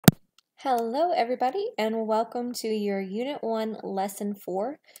Hello everybody and welcome to your Unit 1 Lesson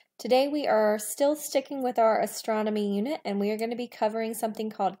 4. Today we are still sticking with our astronomy unit and we are going to be covering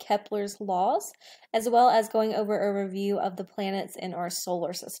something called Kepler's laws as well as going over a review of the planets in our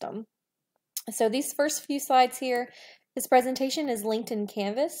solar system. So these first few slides here, this presentation is linked in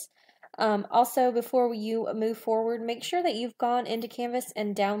Canvas. Also, before you move forward, make sure that you've gone into Canvas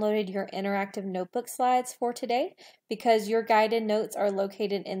and downloaded your interactive notebook slides for today because your guided notes are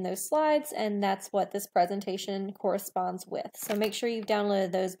located in those slides and that's what this presentation corresponds with. So make sure you've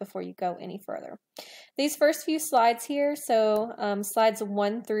downloaded those before you go any further. These first few slides here, so slides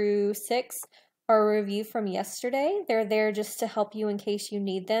 1 through 6 are a review from yesterday. They're there just to help you in case you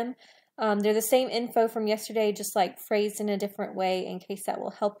need them. They're the same info from yesterday, just like phrased in a different way in case that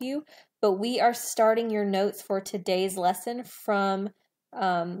will help you. But we are starting your notes for today's lesson from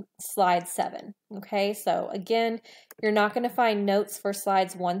slide 7. Okay, so again, you're not going to find notes for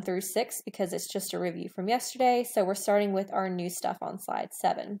slides 1 through 6 because it's just a review from yesterday. So we're starting with our new stuff on slide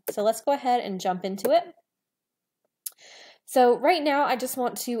 7. So let's go ahead and jump into it. So right now, I just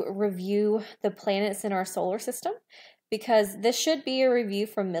want to review the planets in our solar system, because this should be a review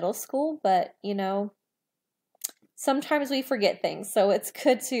from middle school, but you know, sometimes we forget things, so it's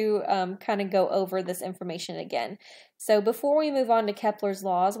good to kind of go over this information again. So before we move on to Kepler's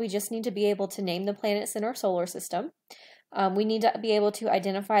laws, we just need to be able to name the planets in our solar system. We need to be able to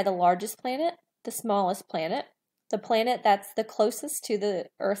identify the largest planet, the smallest planet, the planet that's the closest to the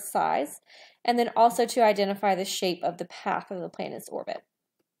Earth's size, and then also to identify the shape of the path of the planet's orbit.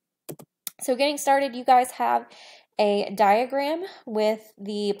 So getting started, you guys have a diagram with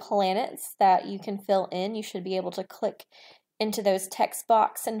the planets that you can fill in. You should be able to click into those text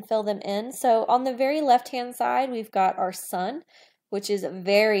boxes and fill them in. So on the very left-hand side, we've got our sun, which is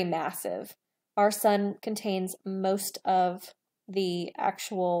very massive. Our sun contains most of the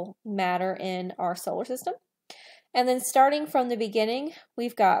actual matter in our solar system. And then starting from the beginning,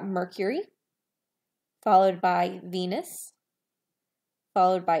 we've got Mercury, followed by Venus,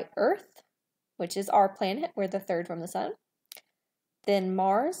 followed by Earth, which is our planet. We're the third from the sun. Then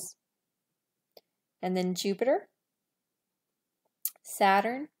Mars, and then Jupiter,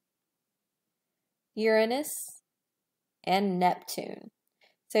 Saturn, Uranus, and Neptune.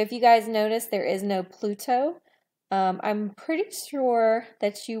 So if you guys notice, there is no Pluto. I'm pretty sure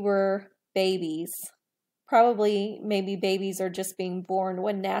that you were babies. Probably, maybe babies are just being born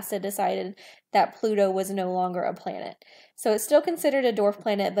when NASA decided that Pluto was no longer a planet. So it's still considered a dwarf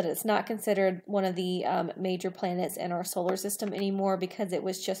planet, but it's not considered one of the major planets in our solar system anymore because it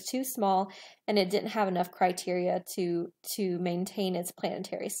was just too small and it didn't have enough criteria to maintain its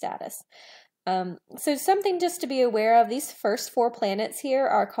planetary status. So something just to be aware of, these first 4 planets here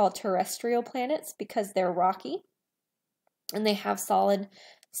are called terrestrial planets because they're rocky and they have solid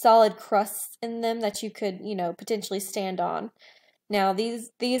crusts in them that you could, you know, potentially stand on. Now,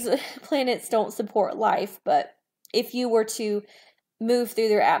 these planets don't support life, but if you were to move through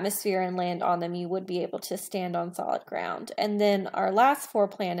their atmosphere and land on them, you would be able to stand on solid ground. And then our last 4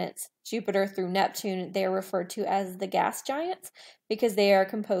 planets, Jupiter through Neptune, they're referred to as the gas giants because they are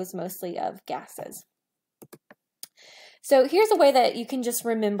composed mostly of gases. So here's a way that you can just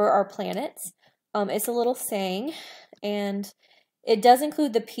remember our planets. It's a little saying, and it does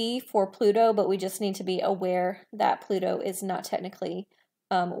include the P for Pluto, but we just need to be aware that Pluto is not technically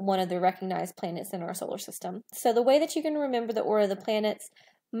one of the recognized planets in our solar system. So the way that you can remember the order of the planets,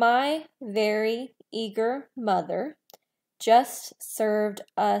 my very eager mother just served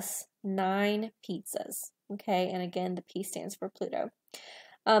us 9 pizzas. Okay, and again, the P stands for Pluto.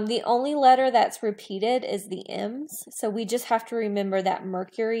 The only letter that's repeated is the M's, so we just have to remember that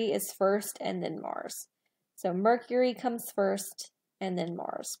Mercury is first and then Mars. So Mercury comes first and then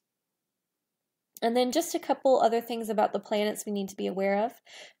Mars. And then just a couple other things about the planets we need to be aware of.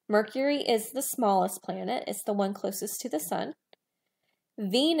 Mercury is the smallest planet. It's the one closest to the sun.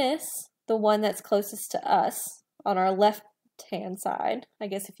 Venus, the one that's closest to us on our left-hand side. I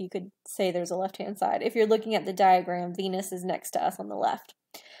guess if you could say there's a left-hand side. If you're looking at the diagram, Venus is next to us on the left.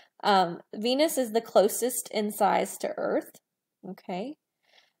 Venus is the closest in size to Earth. Okay.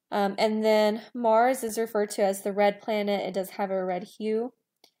 And then Mars is referred to as the red planet. It does have a red hue.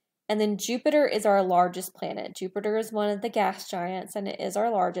 And then Jupiter is our largest planet. Jupiter is one of the gas giants, and it is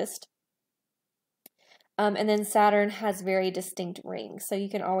our largest. And then Saturn has very distinct rings. So you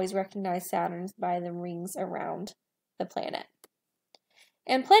can always recognize Saturn by the rings around the planet.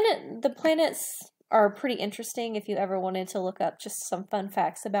 And the planets are pretty interesting if you ever wanted to look up just some fun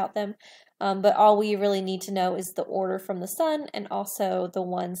facts about them. But all we really need to know is the order from the sun and also the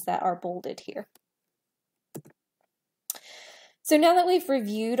ones that are bolded here. So now that we've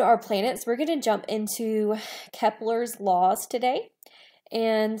reviewed our planets, we're going to jump into Kepler's laws today.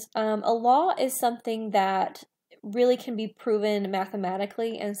 And a law is something that really can be proven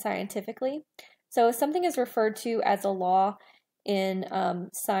mathematically and scientifically. So if something is referred to as a law in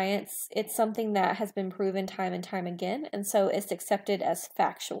science, it's something that has been proven time and time again, and so it's accepted as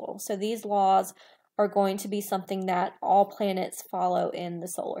factual. So these laws are going to be something that all planets follow in the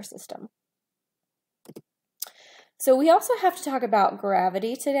solar system. So we also have to talk about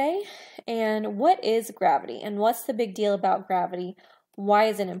gravity today, and what is gravity, and what's the big deal about gravity? Why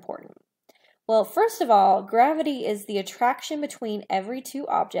is it important? Well, first of all, gravity is the attraction between every two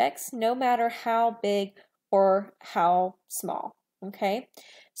objects, no matter how big or how small, okay?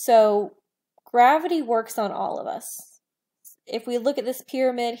 So gravity works on all of us. If we look at this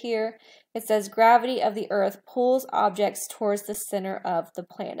pyramid here, it says gravity of the Earth pulls objects towards the center of the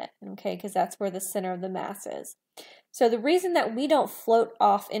planet, okay, because that's where the center of the mass is. So the reason that we don't float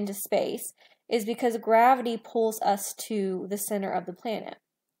off into space is because gravity pulls us to the center of the planet.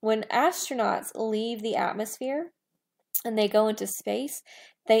 When astronauts leave the atmosphere and they go into space,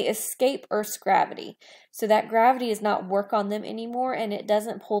 they escape Earth's gravity. So that gravity does not work on them anymore, and it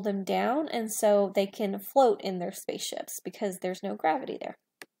doesn't pull them down, and so they can float in their spaceships because there's no gravity there.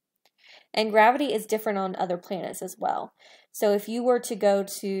 And gravity is different on other planets as well. So if you were to go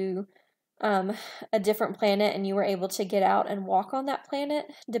to a different planet and you were able to get out and walk on that planet,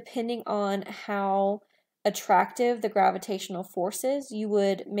 depending on how attractive the gravitational force is, you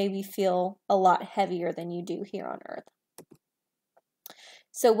would maybe feel a lot heavier than you do here on Earth.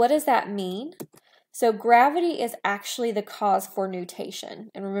 So what does that mean? So gravity is actually the cause for nutation.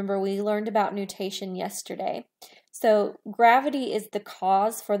 And remember, we learned about nutation yesterday. So gravity is the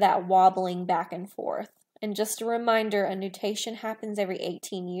cause for that wobbling back and forth. And just a reminder, a nutation happens every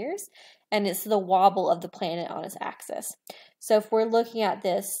 18 years, and it's the wobble of the planet on its axis. So if we're looking at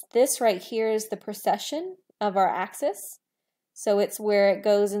this right here is the precession of our axis. So it's where it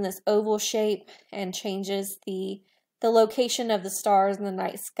goes in this oval shape and changes the location of the stars in the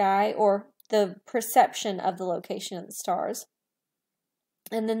night sky, or the perception of the location of the stars.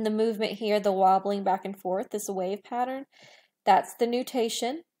 And then the movement here, the wobbling back and forth, this wave pattern, that's the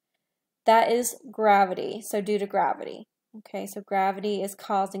nutation. That is gravity, so due to gravity. Okay, so gravity is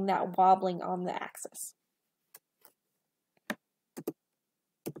causing that wobbling on the axis.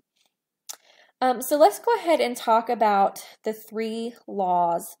 So let's go ahead and talk about the 3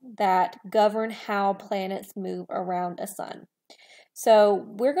 laws that govern how planets move around a sun. So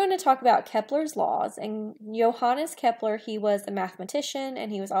we're going to talk about Kepler's laws, and Johannes Kepler, he was a mathematician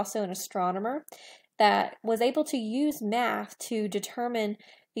and he was also an astronomer that was able to use math to determine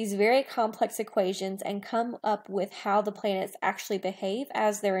these very complex equations and come up with how the planets actually behave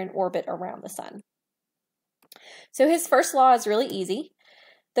as they're in orbit around the sun. So his first law is really easy.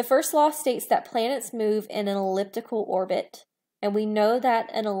 The first law states that planets move in an elliptical orbit, and we know that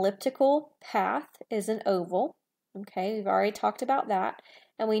an elliptical path is an oval. Okay, we've already talked about that,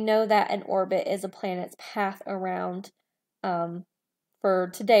 and we know that an orbit is a planet's path around,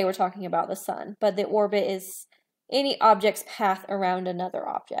 for today we're talking about the sun, but the orbit is any object's path around another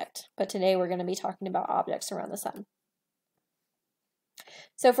object. But today we're going to be talking about objects around the sun.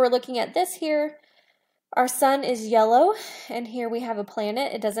 So if we're looking at this here, our sun is yellow, and here we have a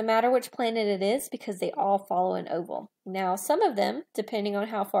planet. It doesn't matter which planet it is because they all follow an oval. Now, some of them, depending on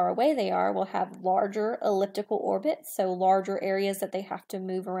how far away they are, will have larger elliptical orbits, so larger areas that they have to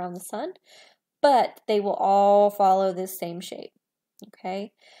move around the sun, but they will all follow this same shape.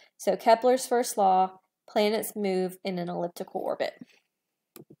 Okay, so Kepler's first law, planets move in an elliptical orbit.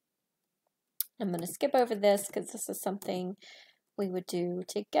 I'm going to skip over this because this is something we would do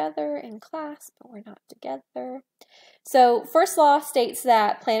together in class, but we're not together. So first law states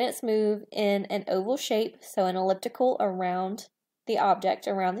that planets move in an oval shape, so an elliptical around the object,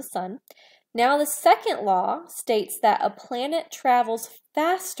 around the sun. Now the second law states that a planet travels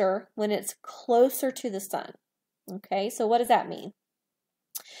faster when it's closer to the sun. Okay, so what does that mean?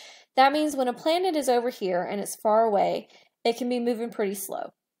 That means when a planet is over here and it's far away, it can be moving pretty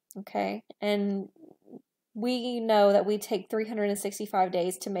slow. Okay, and we know that we take 365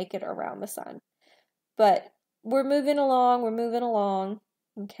 days to make it around the sun. But we're moving along,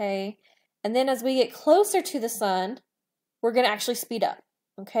 okay? And then as we get closer to the sun, we're going to actually speed up,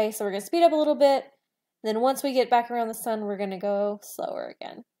 okay? So we're going to speed up a little bit. Then once we get back around the sun, we're going to go slower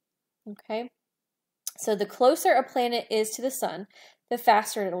again, okay? So the closer a planet is to the sun, the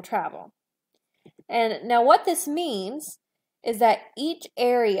faster it'll travel. And now what this means is that each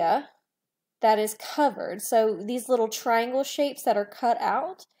area that is covered, so these little triangle shapes that are cut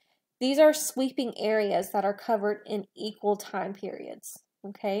out, these are sweeping areas that are covered in equal time periods,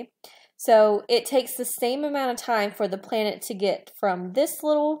 okay? So it takes the same amount of time for the planet to get from this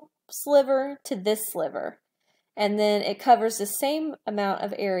little sliver to this sliver, and then it covers the same amount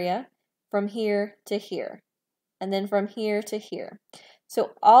of area from here to here, and then from here to here.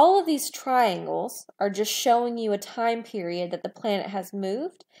 So all of these triangles are just showing you a time period that the planet has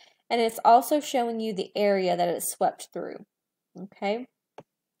moved, and it's also showing you the area that it swept through, okay?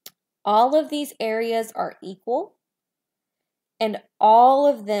 All of these areas are equal, and all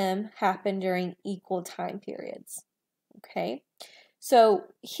of them happen during equal time periods, okay? So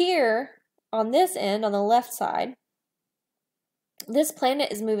here, on this end, on the left side, this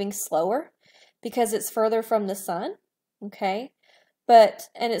planet is moving slower because it's further from the sun, okay?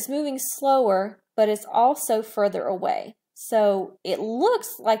 And it's moving slower, but it's also further away. So it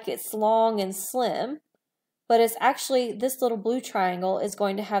looks like it's long and slim, but it's actually, this little blue triangle is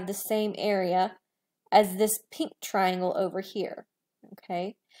going to have the same area as this pink triangle over here,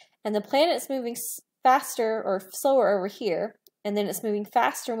 okay? And the planet's moving faster or slower over here, and then it's moving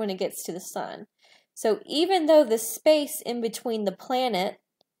faster when it gets to the sun. So even though the space in between the planet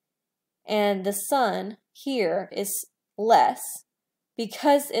and the sun here is less,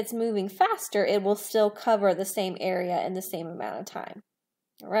 because it's moving faster, it will still cover the same area in the same amount of time,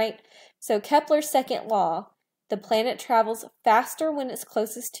 all right? So Kepler's second law, the planet travels faster when it's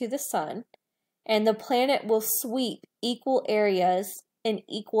closest to the sun, and the planet will sweep equal areas in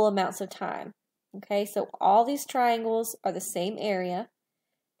equal amounts of time, okay? So all these triangles are the same area,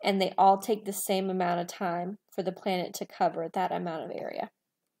 and they all take the same amount of time for the planet to cover that amount of area.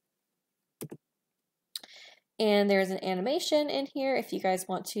 And there's an animation in here if you guys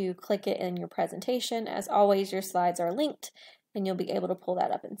want to click it in your presentation. As always, your slides are linked, and you'll be able to pull that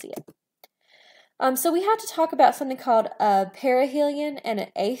up and see it. So we have to talk about something called a perihelion and an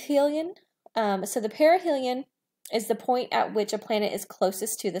aphelion. So the perihelion is the point at which a planet is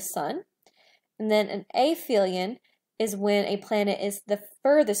closest to the sun. And then an aphelion is when a planet is the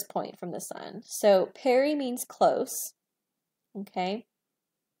furthest point from the sun. So peri means close, okay?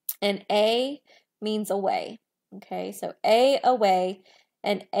 And a means away. Okay, so away,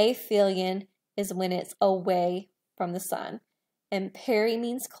 and aphelion is when it's away from the sun. And peri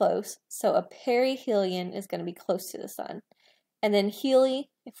means close, so a perihelion is going to be close to the sun. And then heli,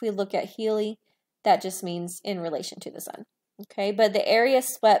 if we look at heli, that just means in relation to the sun. Okay, but the area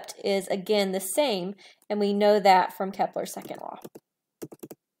swept is again the same, and we know that from Kepler's second law.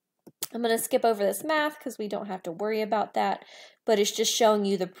 I'm going to skip over this math because we don't have to worry about that, but it's just showing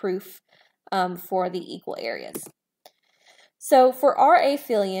you the proof for the equal areas. So for our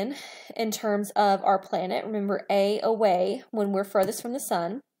aphelion, in terms of our planet, remember A away when we're furthest from the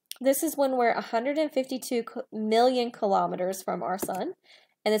sun. This is when we're 152 million kilometers from our sun,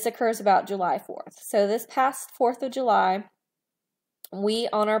 and this occurs about July 4th. So this past 4th of July, we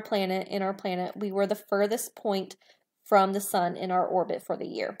on our planet, we were the furthest point from the sun in our orbit for the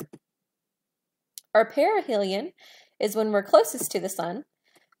year. Our perihelion is when we're closest to the sun.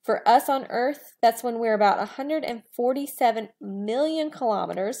 For us on Earth, that's when we're about 147 million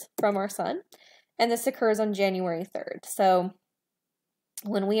kilometers from our sun, and this occurs on January 3rd. So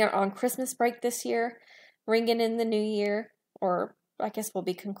when we are on Christmas break this year, ringing in the new year, or I guess we'll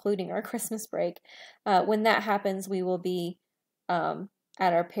be concluding our Christmas break, when that happens, we will be at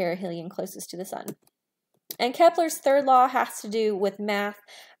our perihelion closest to the sun. And Kepler's third law has to do with math.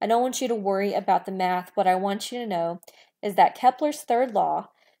 I don't want you to worry about the math. What I want you to know is that Kepler's third law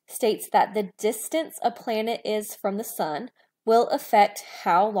states that the distance a planet is from the sun will affect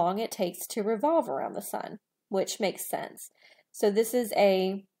how long it takes to revolve around the sun, which makes sense. So this is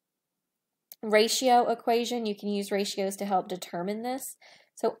a ratio equation. You can use ratios to help determine this.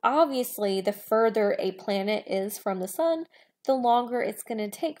 So obviously, the further a planet is from the sun, the longer it's going to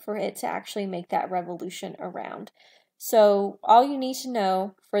take for it to actually make that revolution around. So all you need to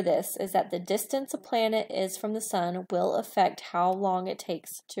know for this is that the distance a planet is from the sun will affect how long it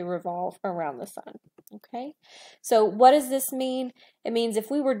takes to revolve around the sun. Okay, so what does this mean? It means if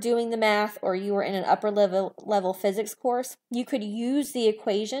we were doing the math or you were in an upper level physics course, you could use the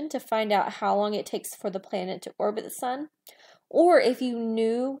equation to find out how long it takes for the planet to orbit the sun. Or if you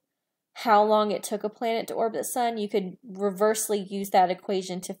knew how long it took a planet to orbit the sun, you could reversely use that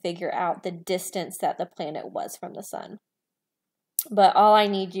equation to figure out the distance that the planet was from the sun. But all I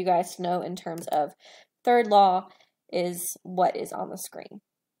need you guys to know in terms of third law is what is on the screen.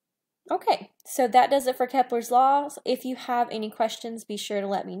 Okay, so that does it for Kepler's laws. If you have any questions, be sure to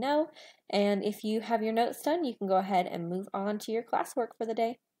let me know. And if you have your notes done, you can go ahead and move on to your classwork for the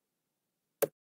day.